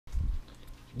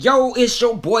Yo, it's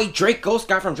your boy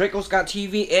DrekoSKY from DrekoSKY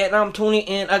TV, and I'm tuning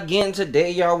in again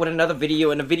today, y'all, with another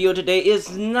video. And the video today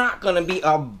is not gonna be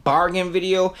a bargain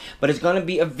video, but it's gonna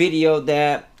be a video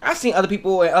that I've seen other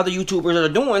people and other YouTubers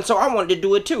are doing, so I wanted to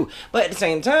do it too. But at the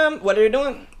same time, what they're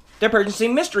doing, they're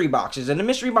purchasing mystery boxes, and the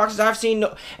mystery boxes I've seen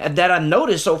that I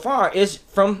noticed so far is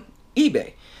from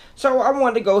eBay. So I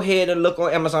wanted to go ahead and look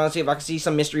on Amazon and see if I can see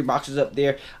some mystery boxes up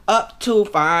there, up to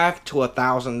 $500 to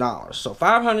 $1,000. So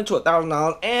 $500 to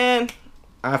 $1,000, and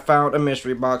I found a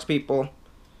mystery box, people,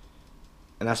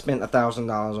 and I spent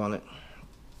 $1,000 on it.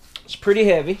 It's pretty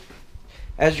heavy,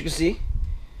 as you can see.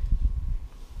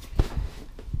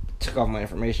 Took off my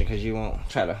information because you won't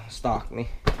try to stalk me.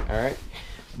 All right,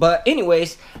 but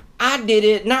anyways, I did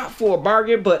it not for a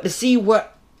bargain, but to see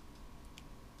what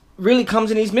really comes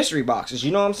in these mystery boxes,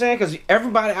 you know what I'm saying? Because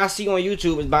everybody I see on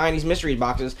YouTube is buying these mystery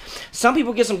boxes. Some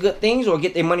people get some good things or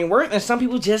get their money worth, and some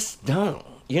people just don't.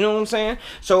 You know what I'm saying?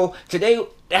 So today,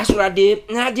 that's what I did,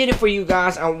 and I did it for you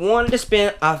guys. I wanted to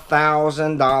spend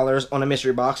 $1,000 on a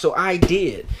mystery box, so I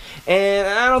did. And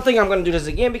I don't think I'm going to do this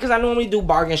again because I normally do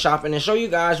bargain shopping and show you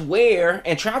guys where,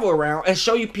 and travel around and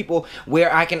show you people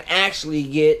where I can actually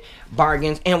get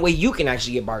bargains and where you can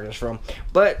actually get bargains from.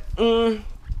 But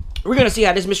we're going to see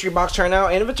how this mystery box turn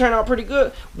out, and if it turn out pretty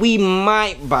good, we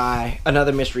might buy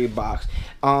another mystery box.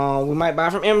 We might buy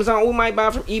from Amazon, we might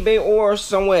buy from eBay or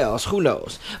somewhere else, who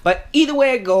knows. But either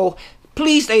way it go,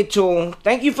 please stay tuned.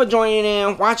 Thank you for joining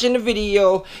in, watching the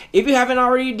video. If you haven't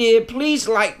already did, please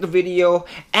like the video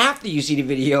after you see the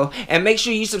video, and make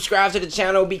sure you subscribe to the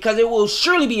channel because it will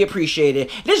surely be appreciated.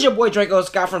 This is your boy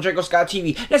DrekoSKY from DrekoSKY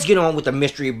TV. Let's get on with the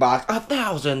mystery box.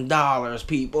 $1,000,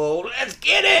 people. Let's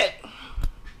get it.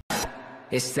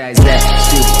 It's that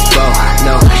super flow,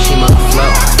 no, she my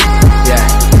flow, yeah.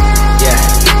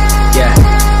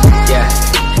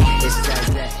 It's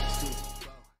that super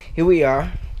flow. Here we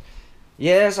are.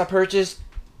 Yes, I purchased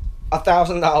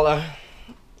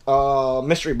 $1,000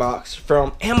 mystery box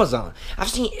from Amazon. I've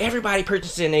seen everybody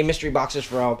purchasing their mystery boxes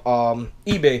from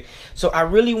eBay, so I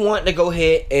really want to go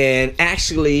ahead and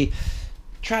actually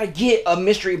try to get a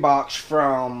mystery box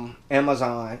from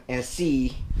Amazon and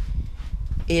see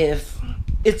if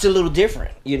it's a little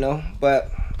different, you know,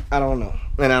 but I don't know,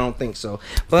 and I don't think so.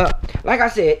 But like I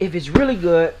said, if it's really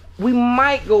good, we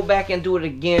might go back and do it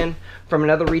again from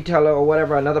another retailer or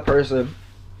whatever, another person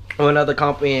or another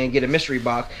company, and get a mystery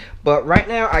box. But right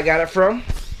now I got it from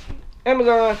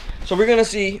Amazon, so we're gonna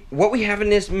see what we have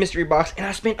in this mystery box, and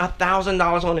I spent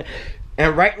 $1,000 on it.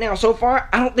 And right now, so far,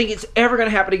 I don't think it's ever gonna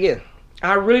happen again.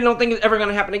 I really don't think it's ever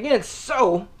gonna happen again.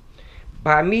 So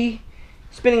by me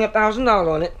spending $1,000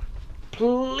 on it,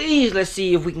 please, let's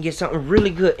see if we can get something really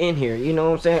good in here. You know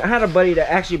what I'm saying? I had a buddy that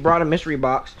actually brought a mystery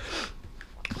box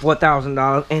for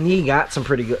 $1,000, and he got some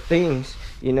pretty good things,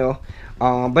 you know.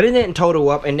 But it didn't total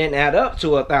up and didn't add up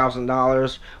to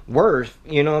 $1,000 worth,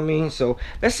 you know what I mean? So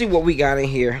let's see what we got in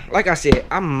here. Like I said,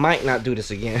 I might not do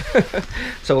this again.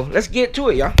 So let's get to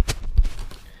it, y'all.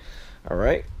 All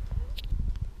right.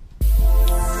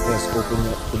 Let's open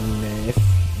up the knife,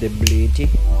 the blade.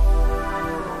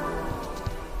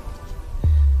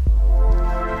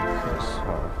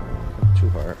 Too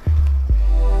hard.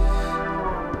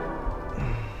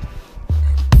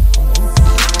 I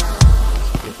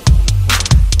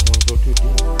won't go too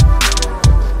deep.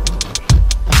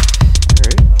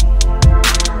 Alright.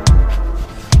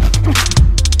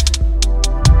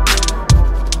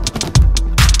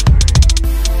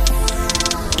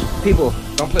 People,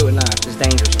 don't play with knives. It's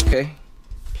dangerous, okay?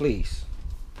 Please.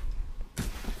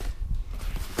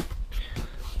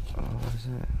 Oh, what is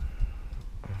that?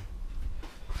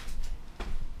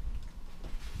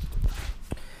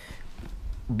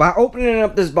 By opening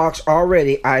up this box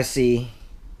already, I see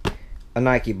a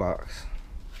Nike box,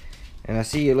 and I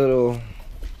see a little,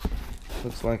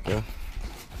 looks like a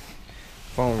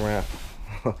foam wrap.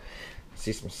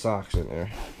 See some socks in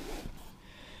there.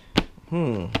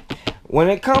 When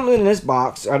it comes in this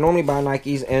box, I normally buy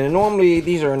Nikes, and normally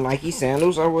these are Nike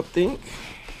sandals, I would think.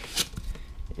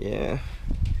 Yeah,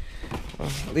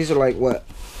 these are like what,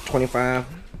 25,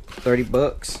 30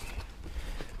 bucks.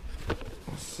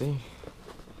 Let's see.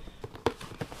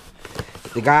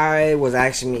 The guy was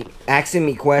asking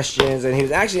me questions, and he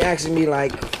was actually asking me,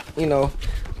 like, you know,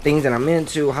 things that I'm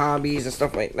into, hobbies and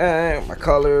stuff like that, my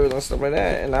colors and stuff like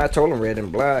that. And I told him red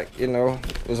and black, you know,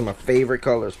 those are my favorite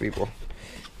colors, people.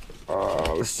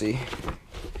 Let's see.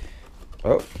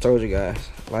 Oh, told you guys,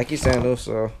 Nike sandals.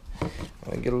 So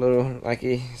I'll get a little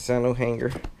Nike sandal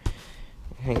hanger,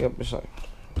 hang up beside.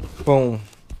 Boom.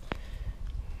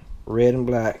 Red and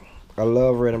black. I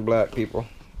love red and black, people.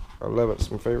 I love it. It's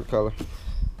my favorite color.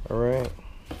 Alright.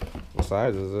 Let's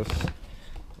size is this?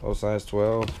 Oh, size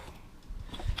 12.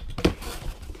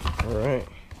 Alright.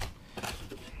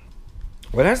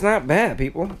 Well, that's not bad,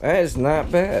 people. That is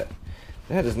not bad.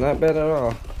 That is not bad at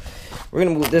all. We're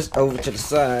gonna move this over to the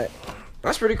side.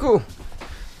 That's pretty cool.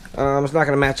 It's not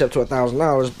gonna match up to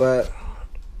 $1,000, but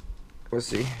let's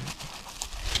see.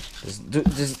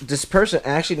 This person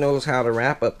actually knows how to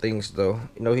wrap up things, though.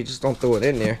 You know, he just don't throw it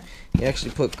in there. He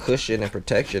actually put cushion and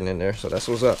protection in there, so that's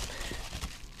what's up.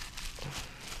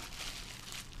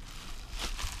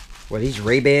 What, these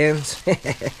Ray-Bans?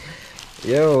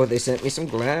 Yo, they sent me some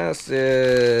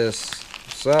glasses.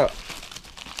 What's up?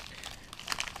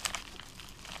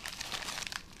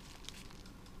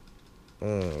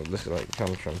 This is like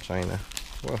comes from China.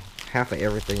 Well, half of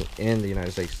everything in the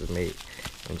United States is made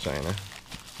in China.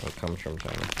 It comes from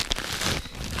China.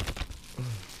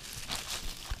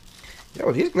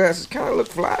 Yo, these glasses kind of look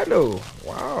fly though.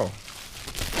 Wow.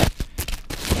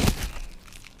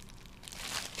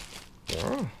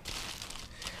 Wow.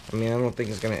 I mean, I don't think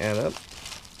it's gonna add up,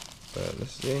 but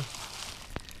let's see.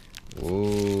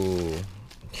 Whoa.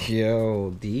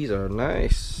 Yo, these are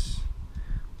nice.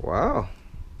 Wow.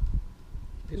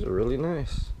 These are really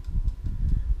nice.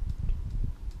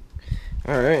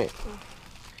 Alright.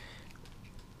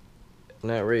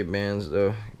 Not Ray-Bans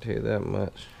though, I can tell you that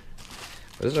much.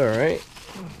 But it's alright.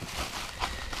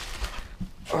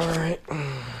 Alright.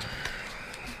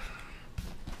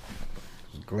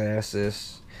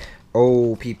 Glasses.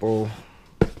 Oh, people,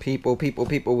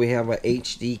 we have a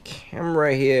HD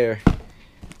camera here.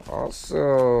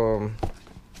 Awesome.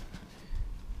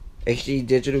 HD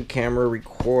digital camera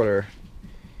recorder.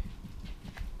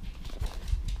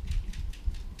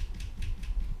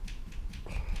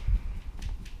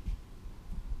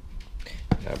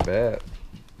 Not bad.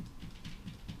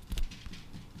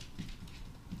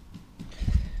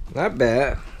 Not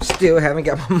bad. Still haven't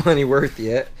got my money worth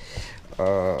yet.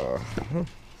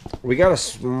 We got a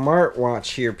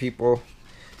smartwatch here, people.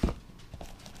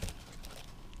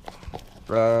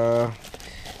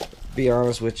 Be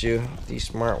honest with you, these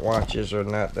smartwatches are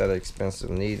not that expensive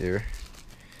neither,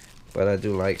 but I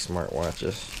do like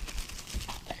smartwatches.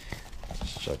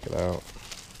 Let's check it out.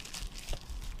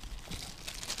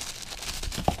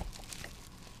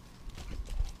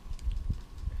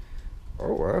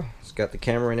 Oh wow, it's got the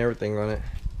camera and everything on it.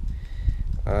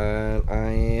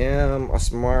 I am a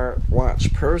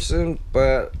smartwatch person,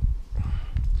 but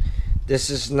this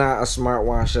is not a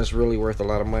smartwatch that's really worth a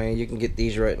lot of money. You can get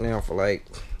these right now for like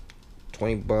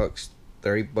 20 bucks,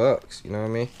 30 bucks, you know what I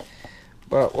mean?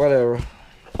 But whatever.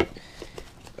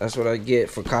 That's what I get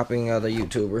for copying other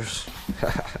YouTubers.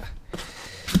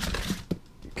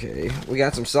 Okay, we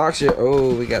got some socks here.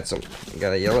 Oh, we got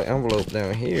a yellow envelope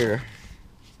down here.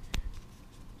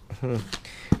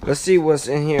 Let's see what's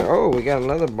in here. Oh, we got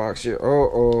another box here.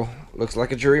 Oh, looks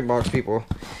like a jewelry box, people.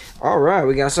 All right,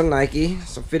 we got some Nike,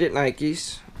 some fitted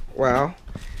Nikes. Wow,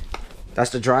 that's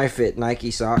the dry fit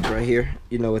Nike socks right here.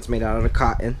 You know, it's made out of the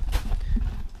cotton.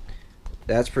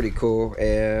 That's pretty cool.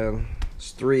 And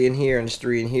it's 3 in here and it's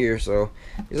 3 in here. So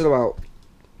these are about,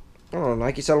 I don't know,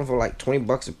 Nike selling for like 20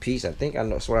 bucks a piece. I think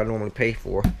that's what I normally pay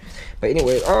for. But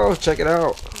anyway, oh, check it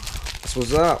out. This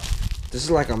was up. This is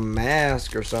like a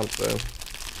mask or something.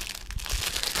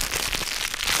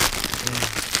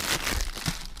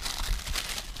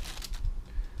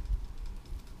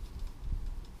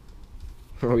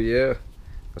 Oh yeah,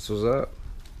 that's what's up.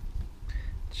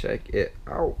 Check it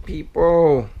out,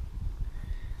 people.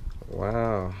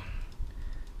 Wow,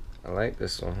 I like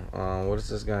this one. What is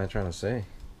this guy trying to say?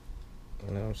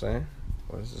 You know what I'm saying?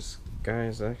 What is this guy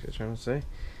actually trying to say?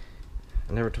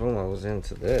 I never told him I was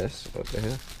into this. What the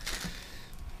hell?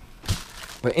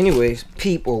 But anyways,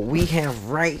 people, we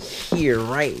have right here,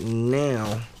 right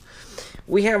now,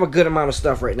 we have a good amount of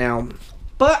stuff right now.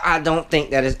 But I don't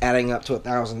think that is adding up to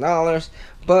 $1,000.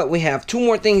 But we have 2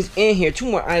 more things in here, 2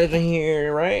 more items in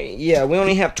here, right? Yeah, we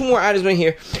only have 2 more items in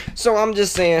here. So I'm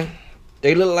just saying,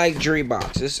 they look like jewelry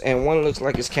boxes, and one looks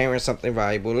like it's carrying something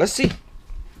valuable. Let's see.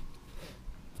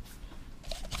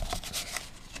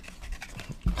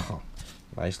 Oh,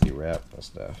 nicely wrapped and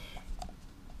stuff.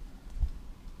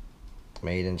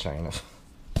 Made in China.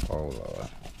 Oh Lord.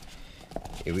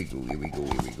 Here we go, here we go,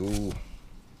 here we go.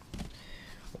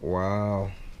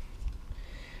 Wow.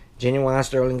 Genuine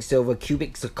sterling silver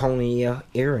cubic zirconia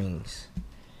earrings.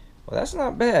 Well, that's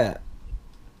not bad.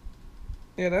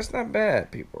 Yeah, that's not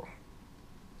bad, people.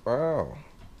 Wow.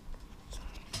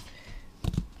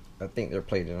 I think they're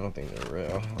plated. I don't think they're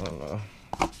real. I don't know.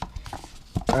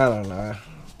 I don't know.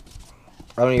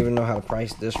 I don't even know how to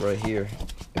price this right here.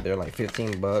 If they're like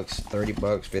 15 bucks, 30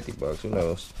 bucks, 50 bucks, who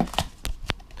knows?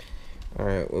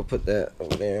 Alright, we'll put that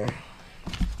over there.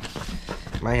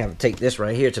 Might have to take this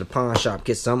right here to the pawn shop,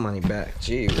 get some money back.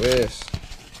 Gee whiz.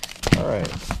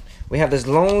 Alright. We have this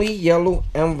lonely yellow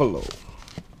envelope.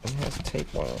 It has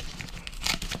tape on it.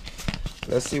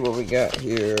 Let's see what we got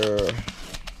here.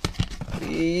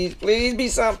 Please, please be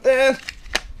something.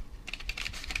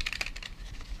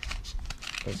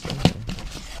 What's in here?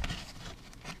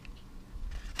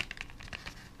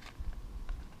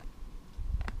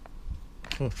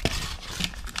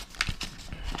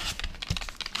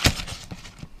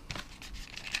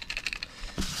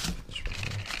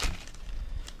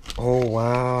 Oh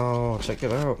wow, check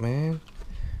it out, man.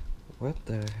 What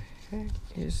the heck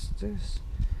is this?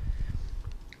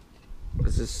 What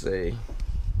does this say?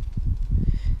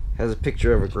 Has a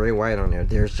picture of a gray white on there.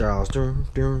 There's Charles. Alright,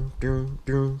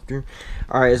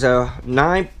 it's a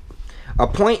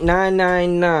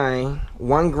 0.999,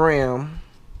 1 gram.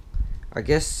 I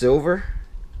guess silver.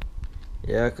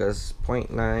 Yeah, because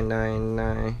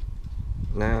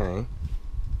 0.9999.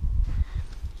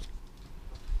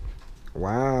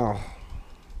 Wow.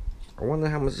 I wonder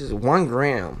how much is 1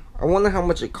 gram. I wonder how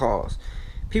much it costs.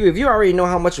 People, if you already know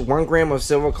how much 1 gram of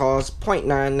silver costs,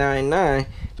 0.999,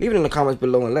 leave it in the comments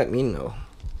below and let me know.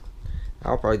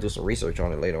 I'll probably do some research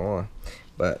on it later on.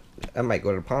 But I might go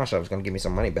to the pawn shop. It's going to give me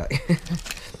some money back.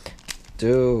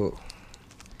 Dude.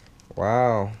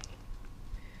 Wow.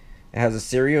 It has a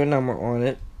serial number on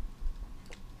it.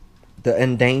 The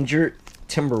Endangered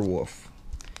Timberwolf.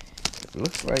 It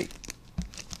looks like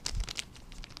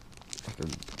a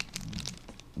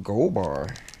gold bar.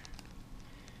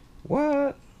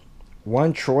 What?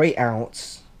 1 troy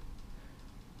ounce.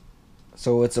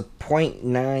 So it's a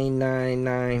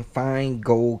 0.999 fine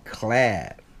gold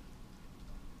clad.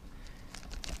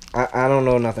 I don't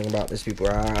know nothing about this, people.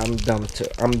 I'm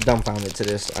dumbfounded to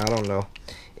this. I don't know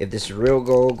if this is real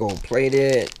gold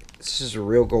plated. This is a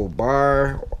real gold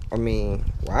bar. I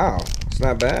mean, wow, it's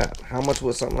not bad. How much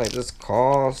would something like this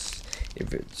cost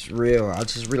if it's real? I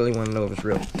just really want to know if it's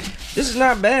real. This is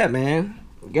not bad, man.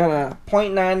 We got a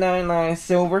 0.999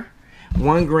 silver,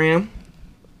 1 gram,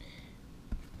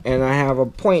 and I have a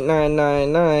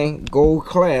 0.999 gold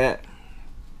clad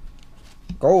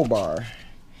gold bar.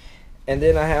 And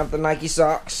then I have the Nike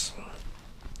socks.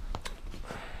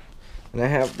 And I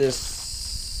have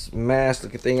this mask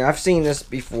looking thing. I've seen this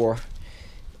before.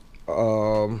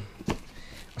 A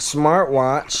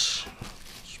smartwatch.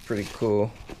 It's pretty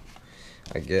cool,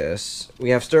 I guess. We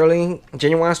have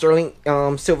genuine sterling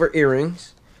silver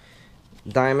earrings.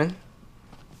 Diamond.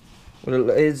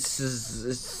 It's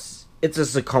a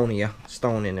zirconia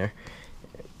stone in there.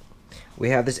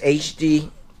 We have this HD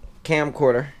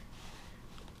camcorder,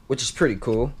 which is pretty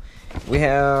cool. We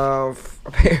have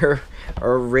a pair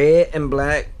of red and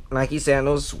black Nike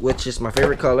sandals, which is my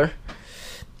favorite color.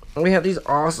 And we have these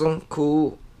awesome,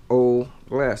 cool, old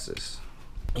glasses.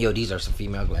 Yo, these are some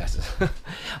female glasses.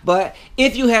 But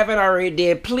if you haven't already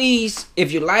did, please,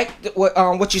 if you like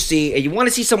what you see and you want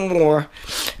to see some more,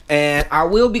 and I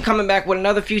will be coming back with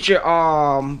another future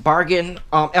bargain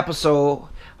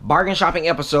shopping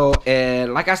episode.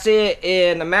 And like I said,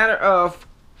 in a matter of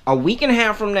a week and a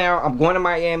half from now, I'm going to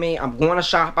Miami. I'm going to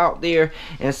shop out there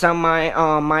in some of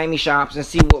my Miami shops and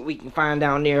see what we can find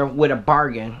down there with a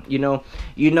bargain. You know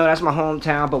that's my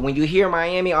hometown. But when you hear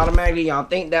Miami, automatically y'all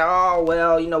think that, oh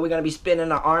well, we're gonna be spending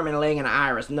an arm and a leg and an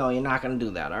iris. No, you're not gonna do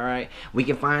that. All right, we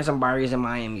can find some bargains in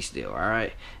Miami still. All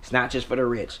right, it's not just for the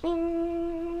rich.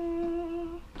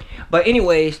 But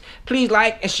anyways, please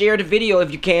like and share the video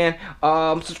if you can.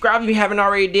 Subscribe if you haven't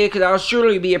already did, because I'll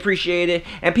surely be appreciated.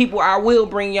 And people, I will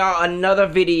bring y'all another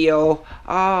video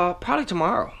probably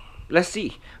tomorrow. Let's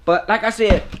see. But like I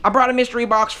said, I brought a mystery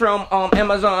box from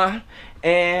Amazon,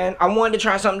 and I wanted to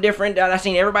try something different that I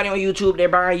seen everybody on YouTube. They're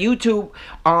buying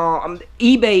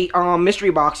eBay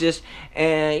mystery boxes,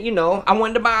 and I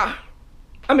wanted to buy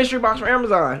a mystery box from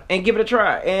Amazon and give it a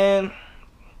try. And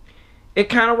it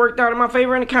kind of worked out in my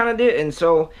favor, and it kind of didn't.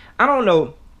 So I don't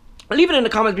know. Leave it in the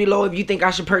comments below if you think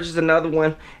I should purchase another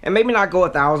one, and maybe not go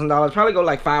 $1,000. Probably go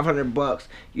like $500.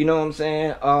 You know what I'm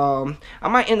saying? I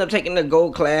might end up taking the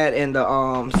gold clad and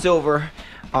the silver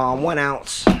 1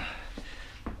 ounce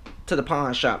to the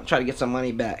pawn shop and try to get some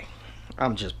money back.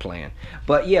 I'm just playing.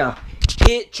 But yeah,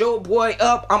 hit your boy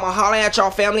up. I'ma holler at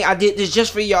y'all, family. I did this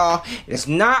just for y'all. It's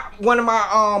not one of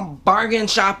my bargain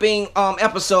shopping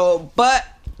episode, but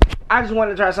I just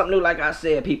wanted to try something new, like I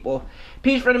said, people.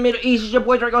 Peace from the Middle East. It's your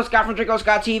boy DrekoSKY from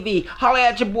DrekoSKY TV. Holla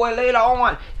at your boy later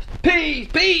on. Peace,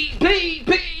 peace, peace,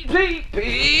 peace, peace,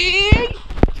 peace.